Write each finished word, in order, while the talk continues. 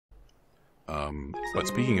But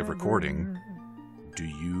speaking of recording, do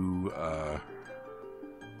you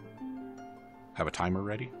have a timer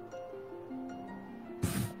ready?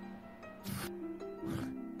 Of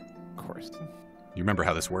course. You remember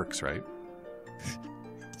how this works, right?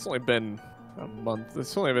 It's only been a month.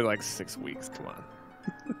 It's only been like 6 weeks. Come on.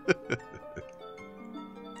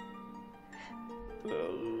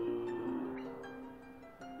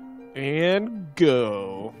 And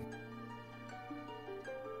go.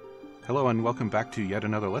 Hello and welcome back to yet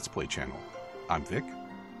another Let's Play channel. I'm Vic.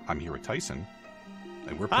 I'm here with Tyson.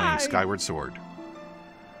 And we're playing Skyward Sword.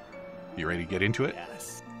 You ready to get into it?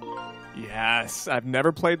 Yes. Yes. I've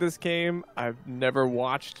never played this game. I've never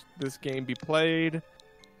watched this game be played.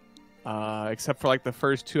 Except for like the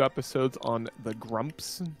first 2 episodes on the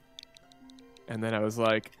Grumps. And then I was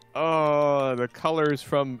like, oh, the colors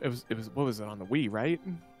from it was what was it on the Wii, right?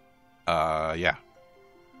 Yeah.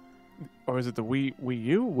 Or was it the Wii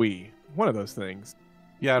U? Wii. One of those things.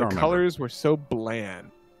 Yeah, I don't remember. The colors were so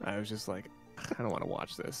bland. I was just like, I don't want to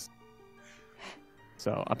watch this.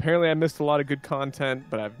 So apparently I missed a lot of good content,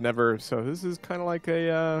 but I've never. So this is kind of like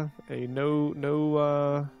a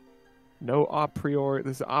no a priori.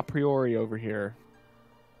 This is a priori over here.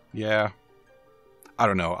 Yeah. I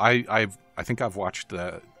don't know. I think I've watched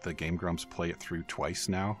the Game Grumps play it through twice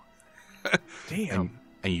now. Damn.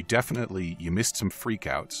 And you missed some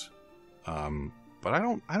freakouts. But I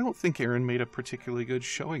don't think Aaron made a particularly good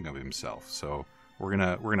showing of himself. So we're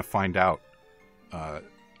gonna find out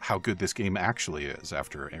how good this game actually is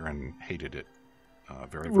after Aaron hated it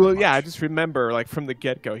very well. much. Yeah, I just remember like from the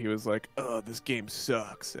get go, he was like, "Oh, this game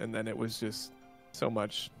sucks," and then it was just so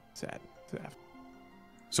much sad.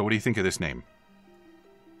 So what do you think of this name?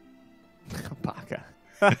 Baka.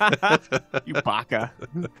 You baka.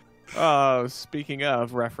 Oh, speaking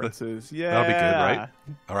of references, yeah. That'll be good, right?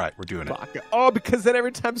 All right, we're doing Baka. it. Oh, because then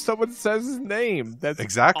every time someone says his name, that's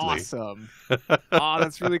exactly awesome. Oh,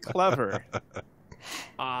 that's really clever.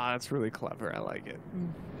 That's really clever. I like it.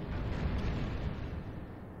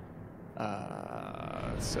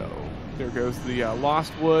 So there goes the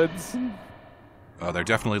Lost Woods. Oh, they're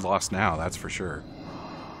definitely lost now. That's for sure.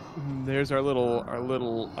 There's our little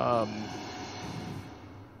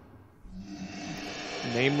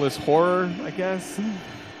nameless horror, I guess.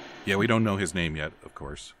 Yeah, we don't know his name yet, of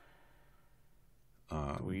course.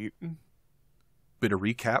 Sweet. Bit of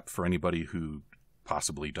recap for anybody who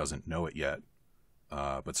possibly doesn't know it yet.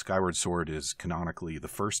 But Skyward Sword is canonically the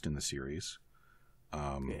first in the series.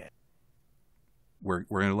 Yeah. We're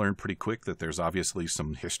going to learn pretty quick that there's obviously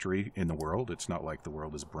some history in the world. It's not like the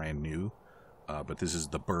world is brand new. But this is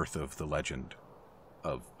the birth of the legend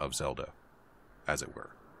of Zelda, as it were.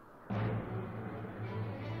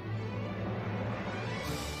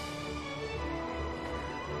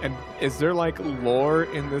 And is there like lore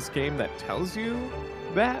in this game that tells you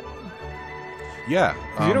that? Yeah.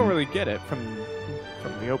 'Cause you don't really get it from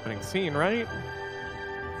the opening scene, right?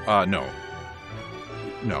 No.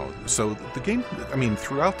 No. So the game, I mean,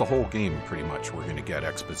 throughout the whole game, pretty much, we're going to get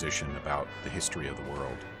exposition about the history of the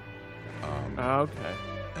world. Okay.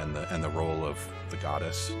 And the role of the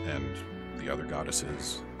goddess and the other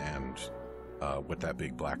goddesses and what that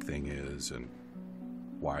big black thing is and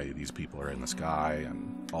why these people are in the sky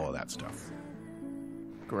and all of that stuff.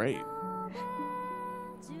 Great.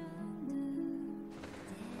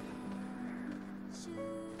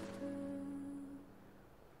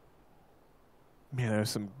 Man,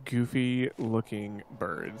 there's some goofy looking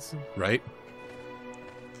birds. Right?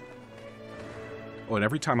 Oh, and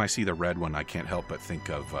every time I see the red one, I can't help but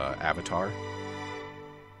think of Avatar.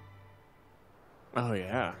 Oh,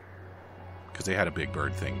 yeah. Because they had a big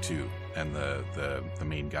bird thing, too. And the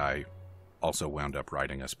main guy also wound up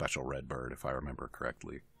riding a special red bird, if I remember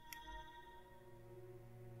correctly.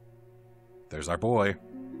 There's our boy.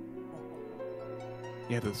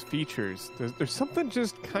 Yeah, those features. There's something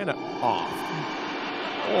just kind of off.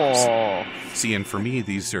 Oh. See, and for me,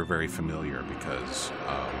 these are very familiar because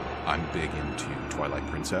I'm big into Twilight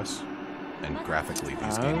Princess. And graphically,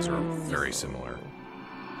 these games are very similar.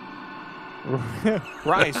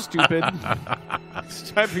 Right, stupid. It's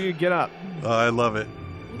time for you to get up. Oh, I love it.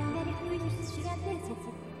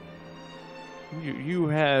 You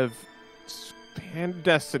have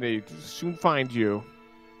destiny to soon find you.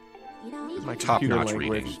 My Top-notch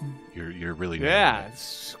language. reading. You're really Yeah,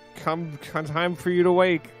 it's come time for you to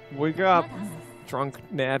wake up, drunk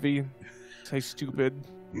Navi. Say stupid.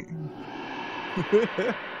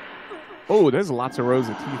 Oh, there's lots of rows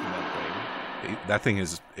of teeth in that thing. That thing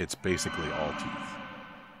it's basically all teeth.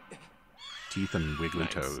 Teeth and wiggly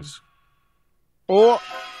Nice. toes. Oh,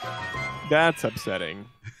 that's upsetting.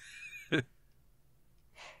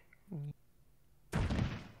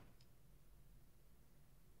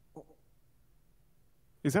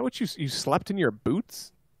 Is that what you slept in your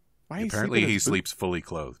boots? Why are you Apparently, sleeping in he his sleeps fully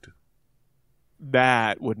clothed.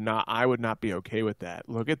 That would not. I would not be okay with that.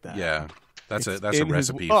 Look at that. Yeah, that's It's a in his-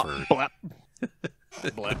 recipe oh, for. blep.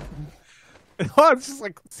 Blep. Oh, it's just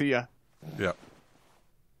like, see ya. Yeah,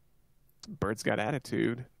 Bird's got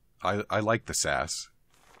attitude. I like the sass.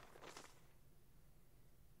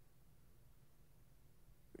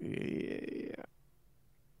 Yeah.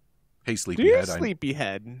 Hey, Dear sleepyhead.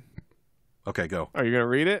 sleepyhead. Okay, go. Are you gonna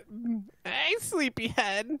read it? Hey,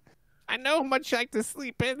 sleepyhead. I know how much you like to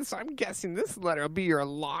sleep in, so I'm guessing this letter will be your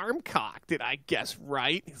alarm clock. Did I guess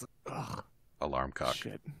right? He's like, ugh, Alarm cock.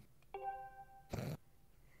 shit.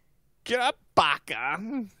 Get up,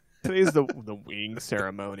 Baka. Today's the wing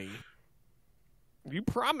ceremony. You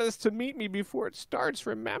promised to meet me before it starts,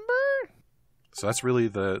 remember? So that's really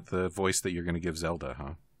the voice that you're going to give Zelda,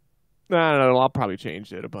 huh? No, I'll probably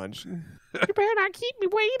change it a bunch. You better not keep me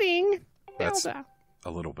waiting. That's Zelda.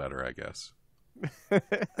 a little better, I guess.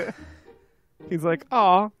 He's like,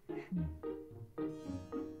 aw.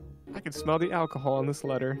 I can smell the alcohol in this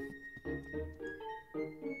letter.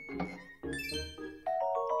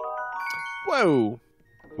 Whoa.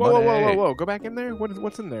 Whoa. Go back in there.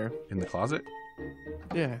 What's in there? In the closet?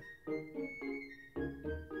 Yeah.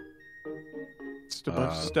 Just a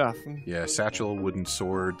bunch of stuff. Yeah, satchel, wooden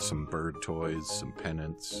sword, some bird toys, some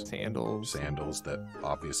pennants, Sandals that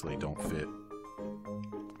obviously don't fit.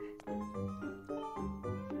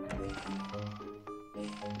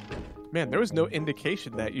 Man, there was no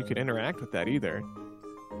indication that you could interact with that either.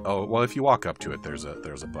 Oh, well, if you walk up to it, there's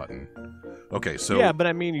a button. Okay, so Yeah, but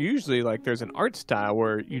I mean, usually, like, there's an art style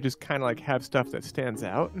where you just kind of, like, have stuff that stands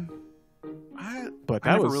out. But I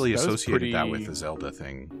that never was really that was associated that pretty- with the Zelda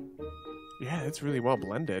thing. Yeah, it's really well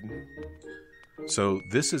blended. So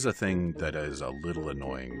this is a thing that is a little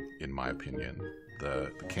annoying, in my opinion.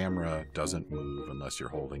 The camera doesn't move unless you're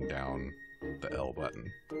holding down the L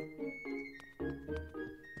button.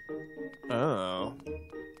 Oh.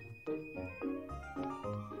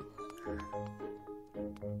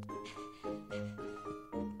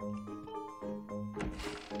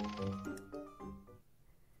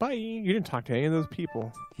 Bye. You didn't talk to any of those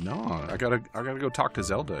people. No, I gotta go talk to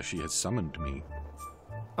Zelda. She has summoned me.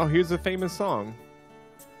 Oh, here's a famous song.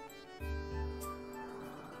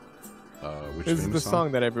 Which This is famous the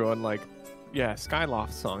song that everyone like. Yeah,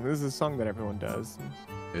 Skyloft song. This is a song that everyone does.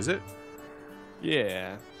 Is it?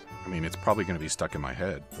 Yeah. I mean, it's probably going to be stuck in my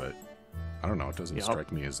head, but I don't know. It doesn't Yup.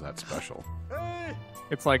 strike me as that special.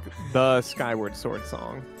 It's like the Skyward Sword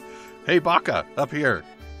song. Hey, Baka, up here.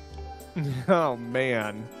 Oh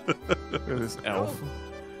man. Look at this elf.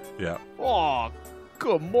 Yeah. Oh,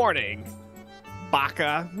 good morning,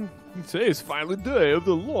 Baka. Today's finally the day of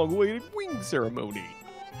the long-awaited wing ceremony.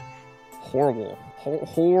 Horrible.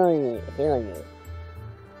 Horrible.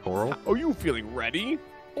 Horror? Are you feeling ready?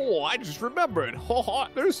 Oh, I just remembered.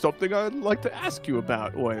 There's something I'd like to ask you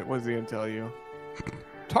about. Wait, what's he gonna tell you?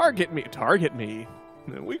 Target me.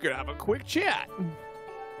 We could have a quick chat.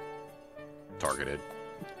 Targeted.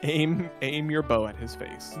 Aim your bow at his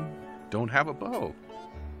face. Don't have a bow.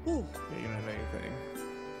 Yeah, you don't have anything.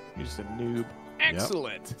 You're just a noob.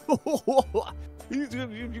 Excellent. You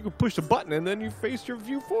can push the button and then you face your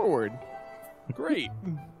view forward. Great.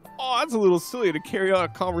 Oh, that's a little silly to carry on a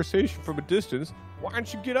conversation from a distance. Why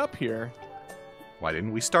don't you get up here? Why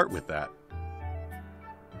didn't we start with that?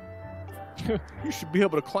 You should be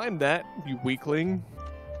able to climb that, you weakling.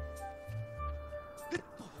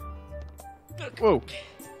 Whoa.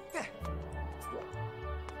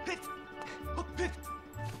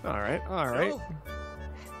 All right.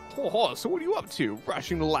 Oh, so what are you up to?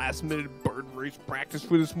 Rushing the last-minute bird race practice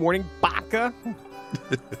for this morning, Baka?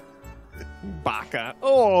 Baka.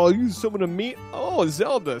 Oh, you someone to meet? Oh,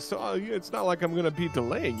 Zelda. So it's not like I'm going to be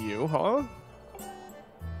delaying you, huh?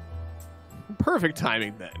 Perfect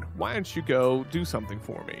timing, then. Why don't you go do something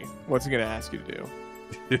for me? What's he going to ask you to do?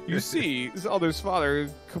 You see, Zelda's father,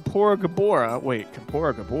 Kapora Gabora. Wait,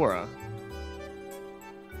 Kapora Gabora?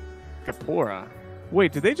 Kapora.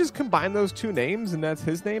 Wait, did they just combine those two names and that's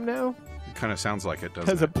his name now? It kind of sounds like it, doesn't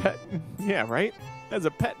Has it? a pet. Yeah, right? Has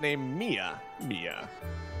a pet named Mia.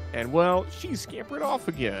 And, well, she scampered off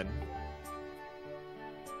again.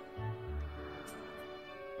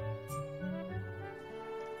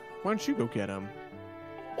 Why don't you go get him?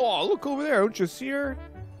 Oh, look over there. Don't you see her?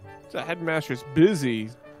 The headmaster's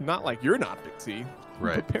busy. Not like you're not busy.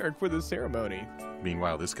 Right. Preparing for the ceremony.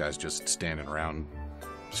 Meanwhile, this guy's just standing around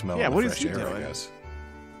smelling Yeah, the what is fresh he air, doing? I guess.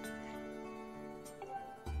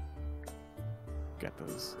 Got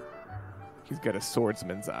those. He's got a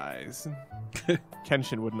swordsman's eyes.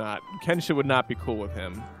 Kenshin would not be cool with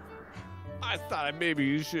him. I thought maybe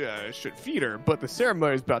you should feed her, but the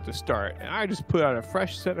ceremony is about to start, and I just put out a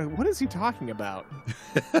fresh set of... What is he talking about?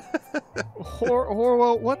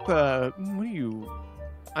 Horwell, what are you...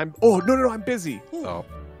 Oh, no, I'm busy. Oh.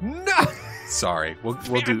 No! Sorry. We'll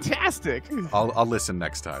do... Fantastic! I'll listen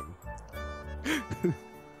next time. That would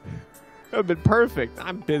have been perfect.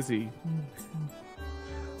 I'm busy.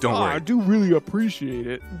 Don't worry. I do really appreciate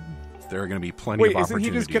it. There are going to be plenty of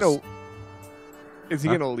opportunities. Is he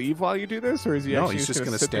going to leave while you do this, or is he? No, actually he's just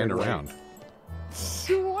going to stand around.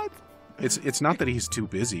 What? It's not that he's too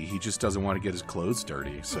busy. He just doesn't want to get his clothes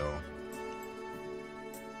dirty. So.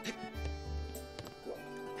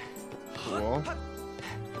 Cool.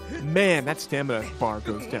 Man, that stamina bar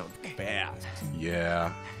goes down fast.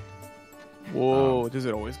 Yeah. Whoa! Does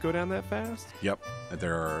it always go down that fast? Yep.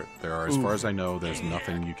 There are. As far as I know, there's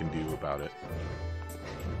nothing you can do about it.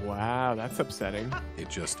 Wow, that's upsetting. It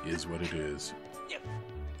just is what it is.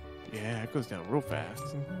 Yeah, it goes down real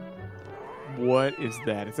fast. What is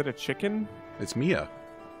that? Is it a chicken? It's Mia.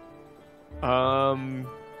 It's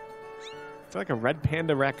like a red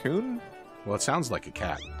panda raccoon? Well, it sounds like a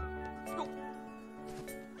cat.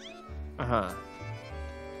 Uh-huh.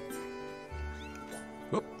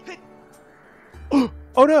 Whoop.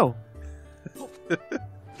 Oh, no!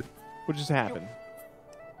 What just happened?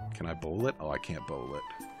 Can I bowl it? Oh, I can't bowl it.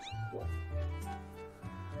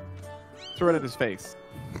 Throw it at his face.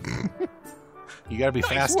 You gotta be nice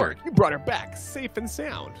faster. Work. You brought her back safe and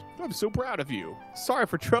sound. I'm so proud of you. Sorry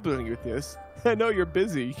for troubling you with this. I know you're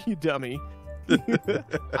busy, you dummy.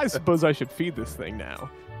 I suppose I should feed this thing now.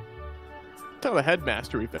 Tell the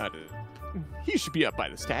headmaster we found it. He should be up by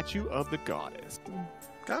the statue of the goddess.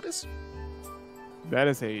 Goddess? That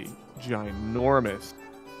is a ginormous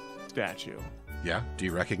statue. Yeah. Do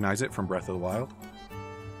you recognize it from Breath of the Wild?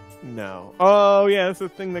 No. Oh, yeah, that's the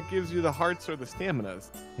thing that gives you the hearts or the staminas.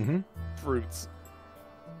 Mm-hmm. Fruits.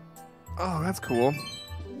 Oh, that's cool.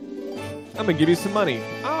 I'm gonna give you some money.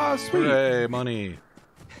 Oh, sweet. Hooray, money.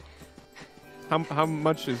 How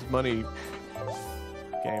much is money?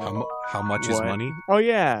 Game. How much is money? Oh,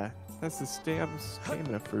 yeah. That's the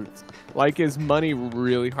stamina fruits. Like, is money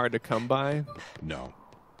really hard to come by? No.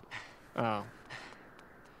 Oh.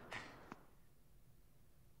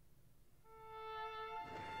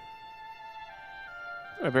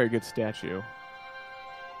 A very good statue.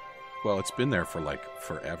 Well, it's been there for, like,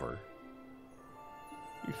 forever.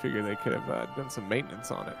 You figure they could have done some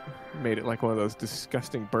maintenance on it. Made it like one of those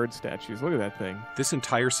disgusting bird statues. Look at that thing. This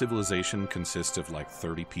entire civilization consists of, like,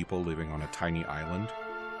 30 people living on a tiny island.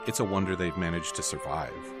 It's a wonder they've managed to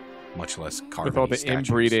survive, much less carve With all the statues.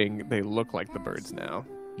 inbreeding, they look like the birds now.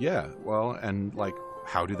 Yeah, well, and, like,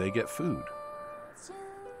 how do they get food?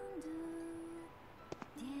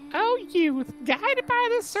 Oh, youth, guided by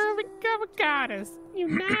the servant of a goddess,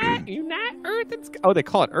 unite earth and sky. Oh, they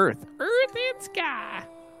call it Earth. Earth and sky.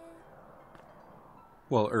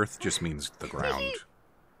 Well, Earth just means the ground.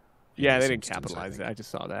 Yeah, in they this didn't instance, capitalize it. I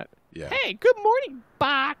just saw that. Yeah. Hey, good morning,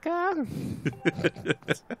 Baka.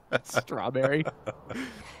 Strawberry.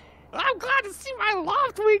 I'm glad to see my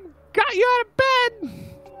loft wing got you out of bed.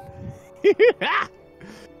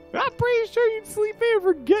 I'm pretty sure you'd sleep in and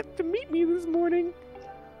forget to meet me this morning.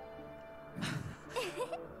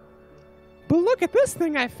 But look at this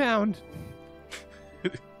thing I found.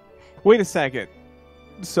 Wait a second.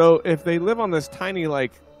 So if they live on this tiny,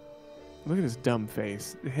 like, look at his dumb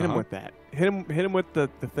face. Hit him with that. Hit him with the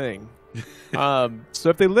thing. So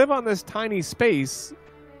if they live on this tiny space,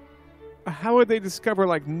 how would they discover,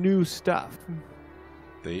 like, new stuff?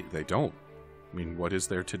 They don't. I mean, what is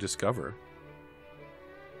there to discover?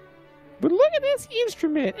 But look at this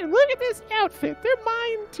instrument and look at this outfit. They're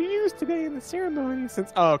mine to use today in the ceremony.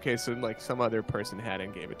 Since okay, so like some other person had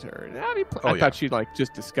and gave it to her. I yeah. thought she like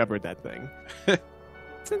just discovered that thing.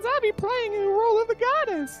 Since I'll be playing in the role of the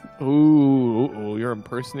goddess. Ooh, you're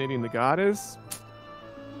impersonating the goddess?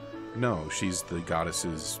 No, she's the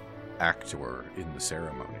goddess's actor in the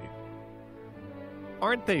ceremony.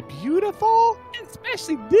 Aren't they beautiful?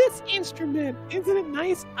 Especially this instrument. Isn't it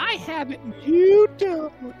nice? I have it and you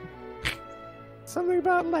don't. Something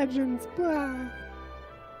about legends, blah.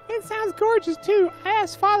 It sounds gorgeous, too. I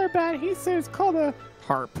asked Father about it. He said it's called a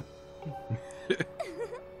Harp. And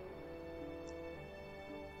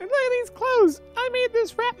look at these clothes. I made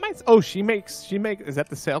this wrap myself. Oh, she makes, is that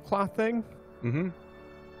the sailcloth thing? Mm-hmm.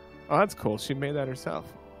 Oh, that's cool. She made that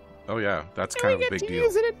herself. Oh, yeah. That's And kind we of a get big to deal.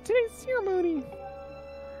 use it at today's ceremony.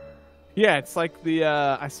 Yeah, it's like the,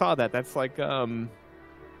 I saw that. That's like, the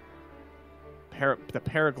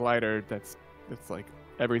paraglider that's like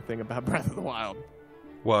everything about Breath of the Wild.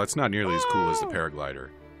 Well, it's not nearly as cool as the Oh. paraglider.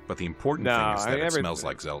 But the important No, thing is that it everything- smells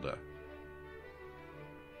like Zelda.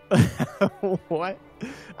 What? I'm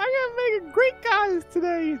gonna make a Greek goddess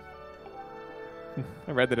today.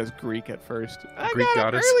 I read that as Greek at first. I Greek got up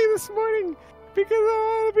goddess? early this morning because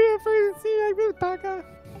I want to be the first to see like this, Baka.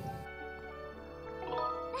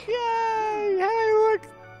 Yay! How I look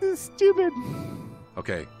this stupid.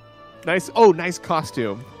 Okay, Nice. Oh, nice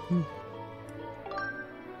costume.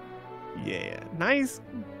 Yeah, nice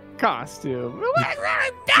costume. What is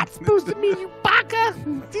that supposed to mean, you Baka?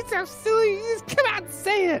 These are silly. You just come out and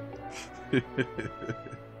say it.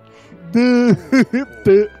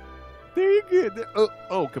 Very good.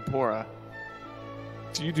 Oh, Gapora.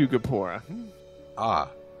 Do you do Gapora? Ah,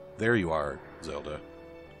 there you are, Zelda.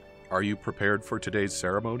 Are you prepared for today's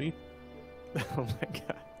ceremony? Oh my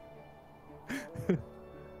god.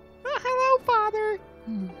 Hello, Father.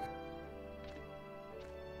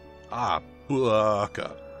 Ah,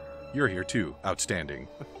 Baka. You're here too. Outstanding.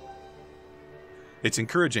 It's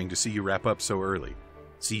encouraging to see you wrap up so early.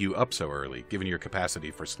 See you up so early, given your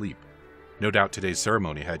capacity for sleep. No doubt today's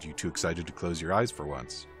ceremony had you too excited to close your eyes for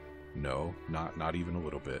once. No, not even a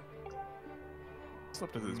little bit.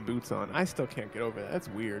 Slept with his boots on. I still can't get over that. That's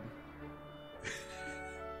weird.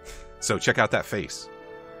 So check out that face.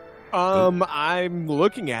 I'm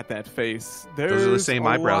looking at that face. Those are the same a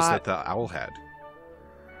eyebrows lot- that the owl had.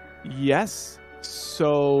 Yes.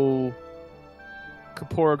 So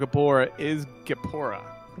Gapora is Gapora.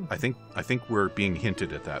 I think we're being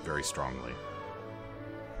hinted at that very strongly.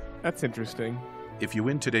 That's interesting. If you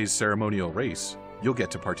win today's ceremonial race, you'll get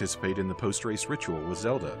to participate in the post-race ritual with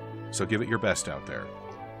Zelda. So give it your best out there.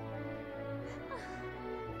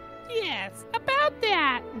 Yes, about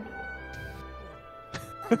that.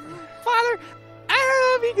 Father, I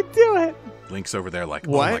don't know if you can do it. Link's over there like,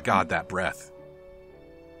 What? oh my god, that breath.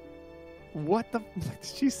 What did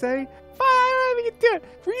she say? Father, I don't know if you can do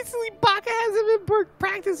it. Recently, Baka hasn't been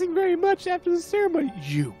practicing very much after the ceremony.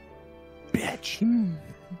 You bitch.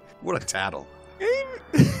 What a tattle. And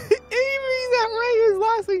even he's not right his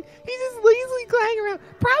last week. He's just lazily gliding around,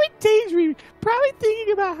 probably daydreaming, probably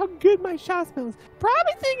thinking about how good my shot smells,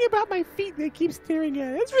 probably thinking about my feet that keep staring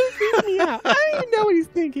at it. It's really freaking me out. I don't even know what he's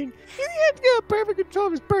thinking. He's gonna have to get a perfect control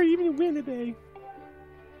of his bird even to win today.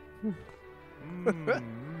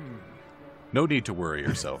 No need to worry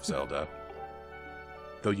yourself, Zelda.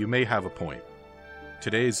 Though you may have a point.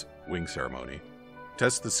 Today's wing ceremony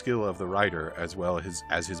tests the skill of the rider as well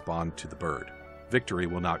as his bond to the bird. Victory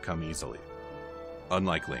will not come easily.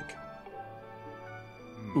 Unlike Link.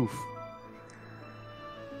 Oof.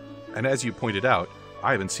 And as you pointed out,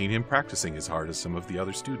 I haven't seen him practicing as hard as some of the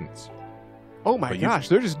other students. Oh my But you- gosh,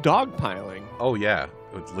 they're just dogpiling. Oh yeah,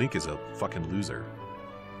 Link is a fucking loser.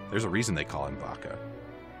 There's a reason they call him Baka.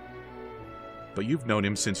 But you've known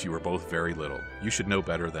him since you were both very little. You should know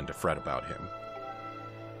better than to fret about him.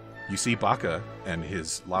 You see, Baka and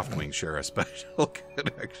his Loftwing share a special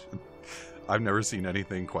connection. I've never seen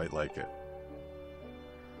anything quite like it.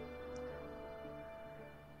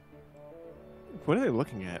 What are they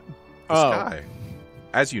looking at? The sky.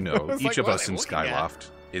 As you I know, was each like, of what are us they in looking at? Skyloft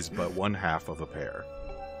is but one half of a pair.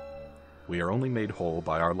 We are only made whole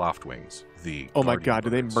by our Loftwings, the Oh my guardian god, do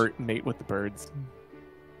they birds mate with the birds?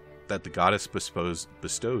 that the goddess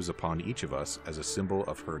bestows upon each of us as a symbol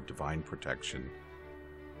of her divine protection.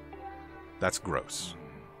 That's gross.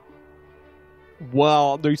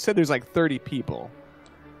 Well, they said there's like 30 people.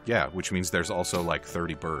 Yeah, which means there's also like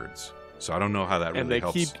 30 birds. So I don't know how that And really they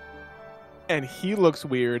helps. and he looks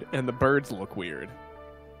weird, and the birds look weird.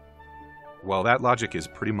 Well, that logic is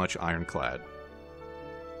pretty much ironclad.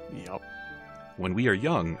 Yep. When we are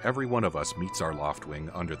young, every one of us meets our Loftwing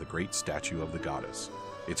under the great statue of the goddess.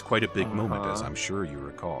 It's quite a big moment, as I'm sure you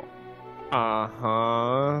recall.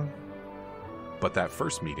 Uh-huh. But that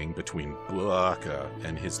first meeting between Baka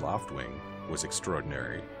and his Loftwing was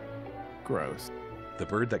extraordinary. Gross. The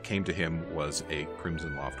bird that came to him was a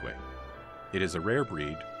crimson Loftwing. It is a rare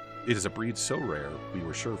breed. It is a breed so rare, we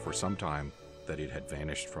were sure for some time that it had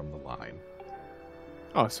vanished from the line.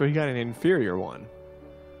 Oh, so he got an inferior one.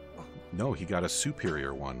 No, he got a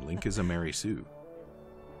superior one. Link is a Mary Sue.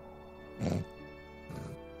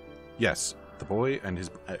 Yes, the boy and his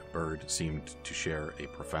bird seemed to share a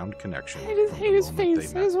profound connection. I just from hate the his moment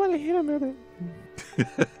face. they I met. just want to hit him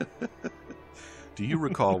with it. Do you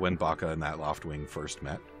recall when Baka and that Loftwing first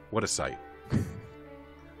met? What a sight.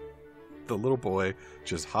 The little boy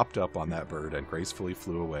just hopped up on that bird and gracefully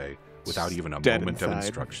flew away without even a Dead moment of inside.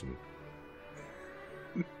 instruction.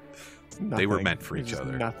 Nothing. They were meant for It's each just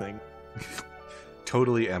other. Nothing.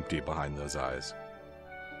 Totally empty behind those eyes.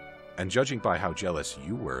 And judging by how jealous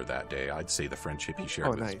you were that day, I'd say the friendship he shared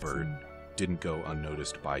Oh, with nice. his bird didn't go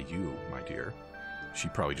unnoticed by you, my dear. She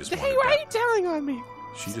probably just Hey, wanted why are that. you telling on me?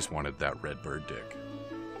 She just wanted that red bird dick.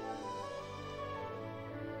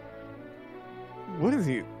 What is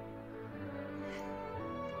he?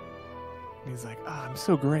 He's like, I'm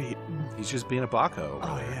so great. He's just being a baka over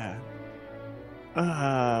Oh, there.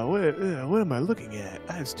 yeah. What am I looking at?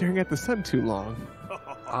 I was staring at the sun too long.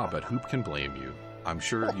 But who can blame you? I'm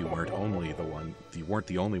sure you weren't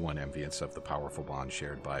the only one envious of the powerful bond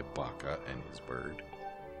shared by Baka and his bird.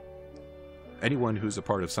 Anyone who's a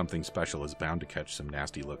part of something special is bound to catch some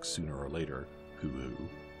nasty looks sooner or later. Hoo-hoo.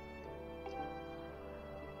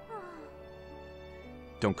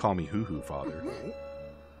 Don't call me hoo-hoo, father.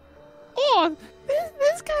 Oh,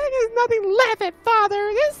 this guy has nothing to laugh at,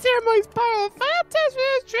 Father. This ceremony's part of the final test for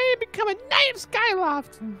his training to become a Knight of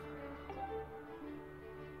Skyloft.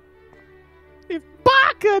 If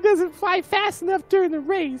Baka doesn't fly fast enough during the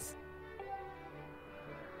race,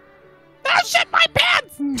 I'll shit my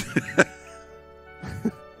pants!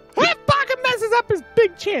 What if Baka messes up his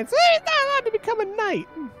big chance? He's not allowed to become a knight.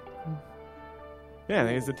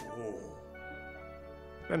 Yeah, he's a...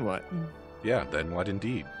 Then what? Yeah, then what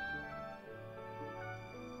indeed?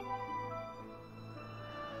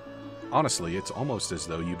 Honestly, it's almost as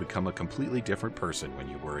though you become a completely different person when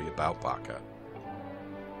you worry about Baka.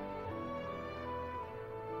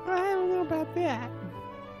 I don't know about that.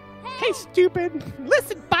 Hey, stupid!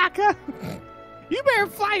 Listen, Baka! You better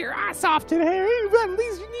fly your ass off today, or at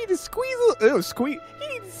least you need to squeeze a little. You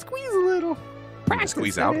need to squeeze a little. Practice,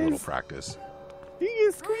 Squeeze out a little practice. You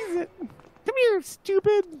need to squeeze it. Come here,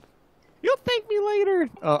 stupid. You'll thank me later.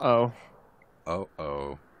 Uh-oh.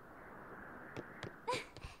 Uh-oh.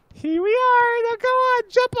 Here we are. Now go on,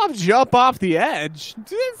 Jump off the edge.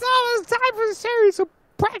 It's almost time for the series, so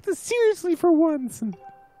practice seriously for once.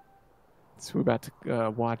 So we're about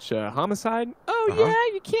to watch Homicide. Oh,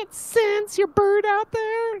 yeah? You can't sense your bird out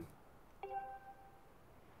there?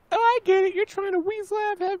 Oh, I get it. You're trying to weasel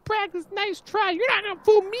out, have practice. Nice try. You're not going to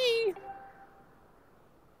fool me.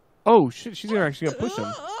 Oh, shit. She's actually going to push him.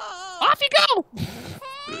 Off you go.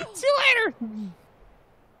 See you later.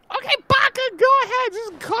 Okay, Baka, go ahead.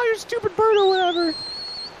 Just call your stupid bird or whatever.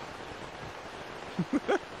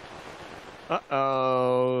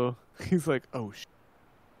 Uh-oh. He's like, oh, shit.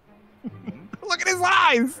 Look at his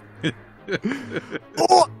eyes!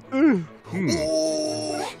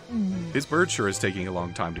 His bird sure is taking a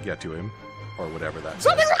long time to get to him. Or whatever that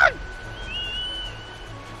Something says.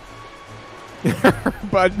 wrong!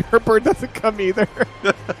 But her bird doesn't come either.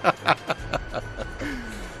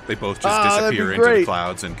 They both just disappear be into the great.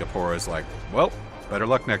 clouds, and Kapora's like, well, better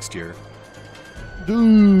luck next year.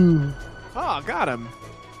 Oh, got him.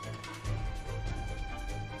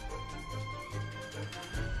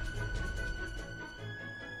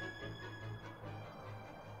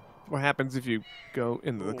 What happens if you go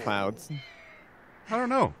into the clouds? I don't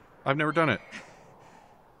know. I've never done it.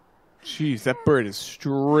 Jeez, that bird is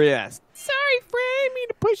stressed. Sorry, Fred. I didn't mean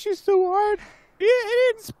to push you so hard. You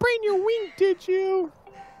didn't sprain your wing, did you?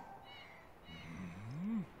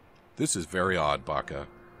 This is very odd, Baka.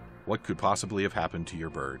 What could possibly have happened to your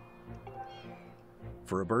bird?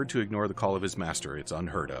 For a bird to ignore the call of his master, it's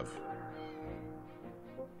unheard of.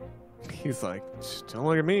 He's like, don't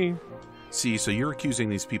look at me. See, so you're accusing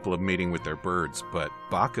these people of mating with their birds, but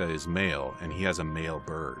Baka is male, and he has a male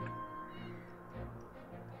bird.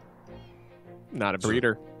 Not a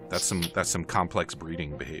breeder. That's some complex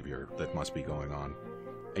breeding behavior that must be going on.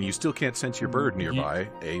 And you still can't sense your bird nearby,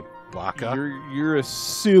 Baka? You're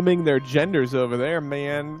assuming their genders over there,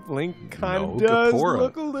 man. Link kind of No, does Gapora.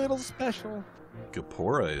 look a little special.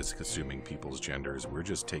 Gapora is assuming people's genders. We're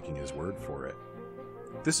just taking his word for it.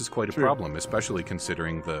 This is quite a True. problem, especially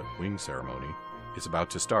considering the wing ceremony is about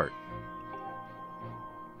to start.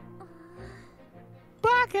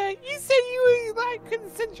 Baka, you said you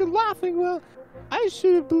couldn't sense your laughing. Well, I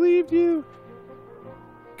should have believed you.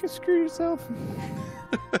 You can screw yourself.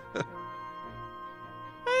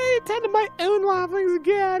 I attend to my own laughings and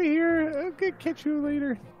get out of here. I'll catch you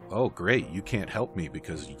later. Oh, great. You can't help me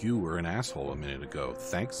because you were an asshole a minute ago.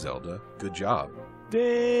 Thanks, Zelda. Good job.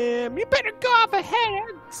 Damn, you better go off ahead.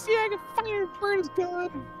 See, I can find your bird's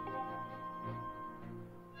gun.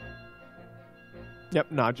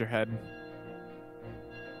 Yep, nod your head.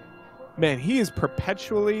 Man, he is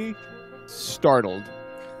perpetually startled,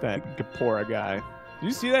 that Gapora guy. Did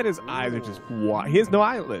you see that? His eyes are just wide. He has no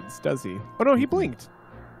eyelids, does he? Oh, no, he blinked.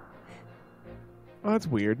 Oh, that's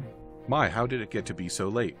weird. My, how did it get to be so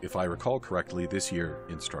late? If I recall correctly, this year,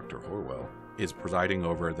 Instructor Horwell is presiding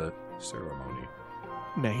over the ceremony.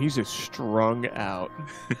 Man, he's just strung out.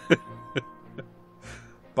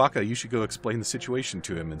 Baka, you should go explain the situation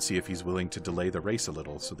to him and see if he's willing to delay the race a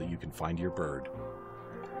little so that you can find your bird.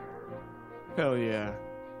 Hell yeah.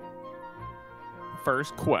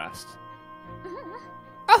 First quest.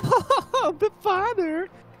 Oh, but father,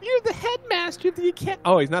 you're the headmaster of the academy.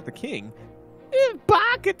 Oh, he's not the king. If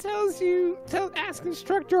Baka ask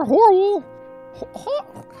Instructor Horwell,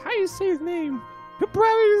 how do you say his name? He'll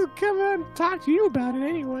probably come out and talk to you about it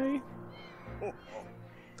anyway.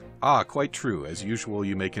 Ah, quite true. As usual,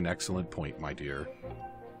 you make an excellent point, my dear.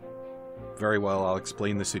 Very well, I'll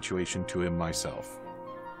explain the situation to him myself.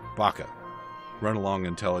 Baka, run along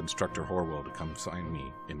and tell Instructor Horwell to come find me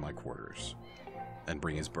in my quarters. And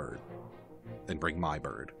bring his bird. And bring my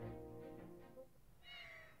bird.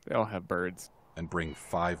 They all have birds. And bring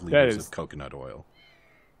 5 liters is... of coconut oil.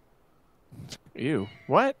 Ew.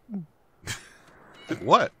 What?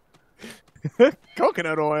 What?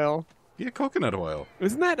 Coconut oil. Yeah, coconut oil.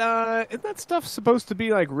 Isn't that stuff supposed to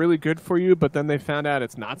be like really good for you, but then they found out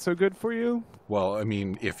it's not so good for you? Well, I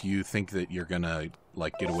mean, if you think that you're gonna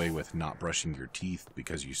like get away with not brushing your teeth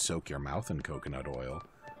because you soak your mouth in coconut oil,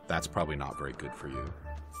 that's probably not very good for you.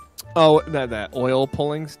 Oh, that oil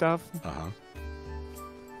pulling stuff? Uh-huh.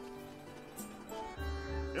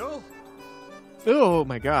 Oh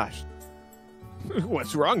my gosh.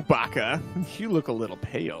 What's wrong, Baka? You look a little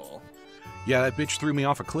pale. Yeah, that bitch threw me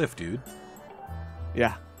off a cliff, dude.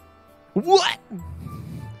 Yeah. What?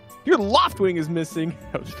 Your loft wing is missing.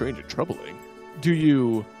 How strange and troubling. Do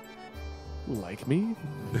you like me?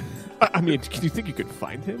 I mean, do you think you could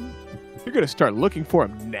find him? You're going to start looking for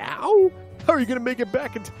him now? How are you going to make it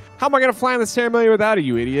back? How am I going to fly in the ceremony without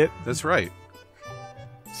you, idiot? That's right.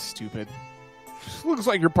 Stupid. Looks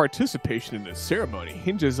like your participation in this ceremony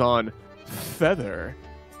hinges on feather.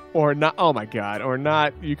 Or not, oh my god, or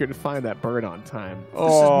not, you can find that bird on time. This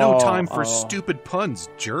is no time for stupid puns,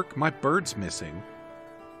 jerk. My bird's missing.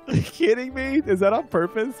 Are you kidding me? Is that on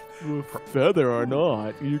purpose? Feather or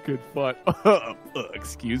not, you could find...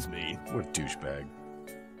 excuse me. What a douchebag.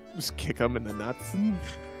 Just kick him in the nuts.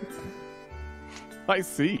 I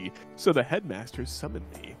see. So the headmaster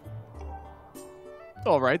summoned me.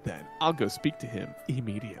 All right then, I'll go speak to him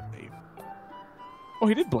immediately. Oh,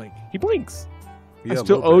 he did blink. He blinks. Yeah, I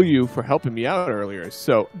still owe you for helping me out earlier,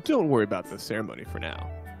 so don't worry about the ceremony for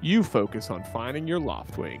now. You focus on finding your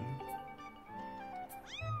loft wing.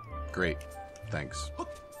 Great. Thanks.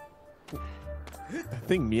 That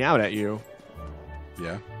thing meowed at you.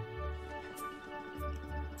 Yeah?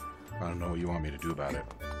 I don't know what you want me to do about it.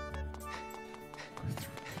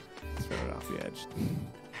 Throw it off the edge.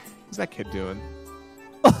 What's that kid doing?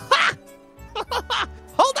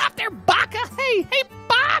 Hold up there, Baka! Hey,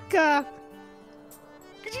 Baka!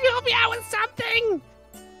 Could you help me out with something?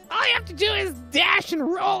 All you have to do is dash and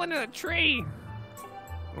roll into the tree.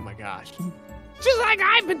 Oh my gosh. Just like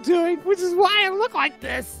I've been doing, which is why I look like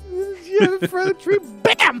this. You throw the tree,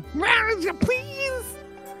 bam! Please!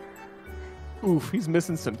 Oof, he's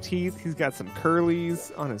missing some teeth. He's got some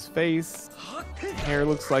curlies on his face. Hair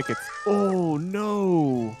looks like it's... Oh,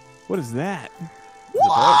 no. What is that?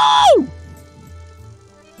 Whoa!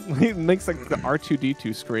 It makes like the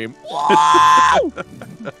R2-D2 scream. Whoa!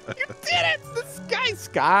 You did it! The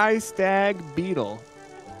sky stag beetle.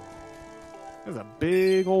 There's a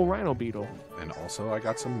big old rhino beetle. And also, I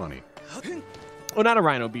got some money. Oh, not a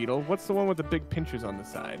rhino beetle. What's the one with the big pinchers on the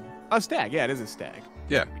side? A stag. Yeah, it is a stag.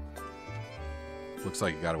 Yeah. Looks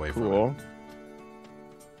like you got away from Cool. it.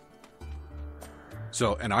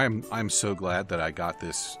 So, and I'm so glad that I got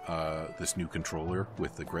this this new controller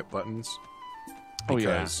with the grip buttons.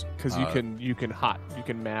 Because, because you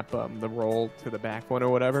can map the roll to the back one or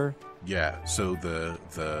whatever. Yeah. So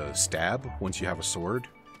the stab once you have a sword,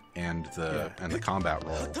 and the combat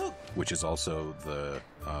roll, which is also the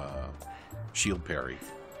shield parry.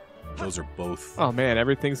 Those are both. Oh man,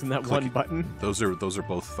 everything's in that one button. Those are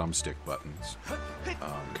both thumbstick buttons.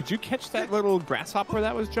 Could you catch that little grasshopper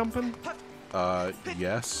that was jumping?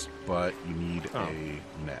 Yes, but you need a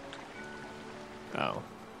net. Oh.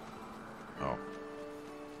 Oh.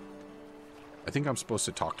 I think I'm supposed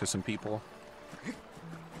to talk to some people.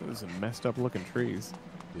 Those are messed up looking trees.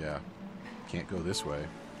 Yeah. Can't go this way.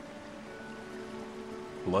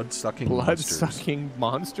 Blood-sucking Blood-sucking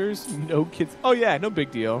monsters? No kids. Oh yeah, no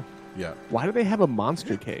big deal. Yeah. Why do they have a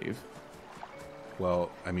monster cave?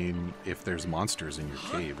 Well, I mean, if there's monsters in your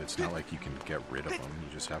cave, it's not like you can get rid of them.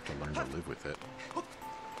 You just have to learn to live with it.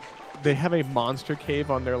 They have a monster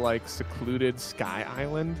cave on their, like, secluded sky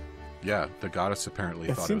island? Yeah, the goddess apparently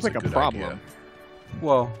It thought seems it was like a good a problem. idea.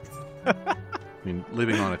 Well, I mean,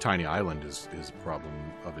 living on a tiny island is a problem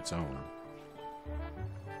of its own.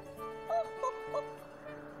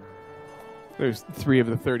 There's 3 of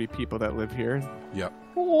the 30 people that live here. Yep.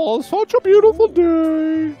 Oh, such a beautiful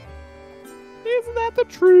day. Isn't that the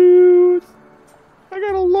truth? I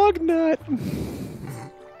got a lug nut.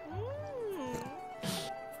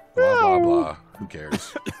 Blah, blah, blah. Who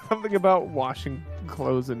cares? Something about washing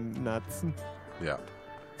clothes and nuts. Yeah.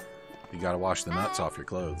 You gotta wash the nuts off your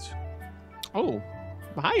clothes. Oh,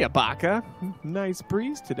 hiya, Baka. Nice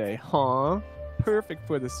breeze today, huh? Perfect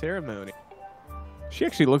for the ceremony. She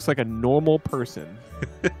actually looks like a normal person.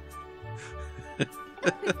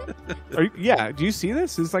 Yeah, do you see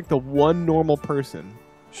this? It's like the one normal person.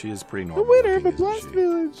 She is pretty The normal. winner of the looking, Blast isn't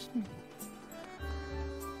Village. she?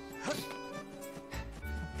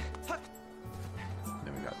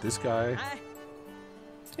 Then we got this guy.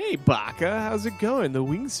 Hey, Baka, how's it going? The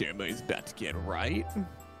wing ceremony's about to get right.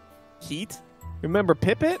 Heat? Remember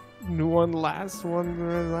Pippet? Who won last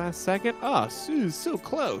second? Oh, Sue's so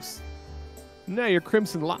close. Now your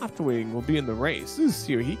Crimson Loftwing will be in the race. Let's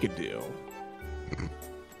see what he can do.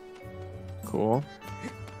 Cool.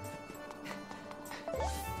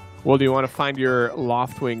 Well, do you want to find your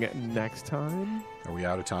Loftwing next time? Are we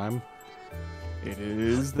out of time? It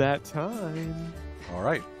is that time. All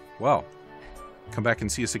right. Well, come back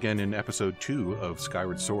and see us again in episode 2 of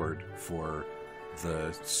Skyward Sword for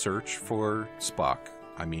the search for Spock.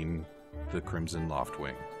 I mean, the Crimson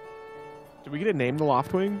Loftwing. Did we get to name the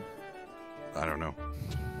Loftwing? I don't know.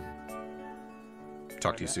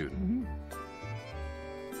 Talk to you soon.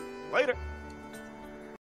 Later.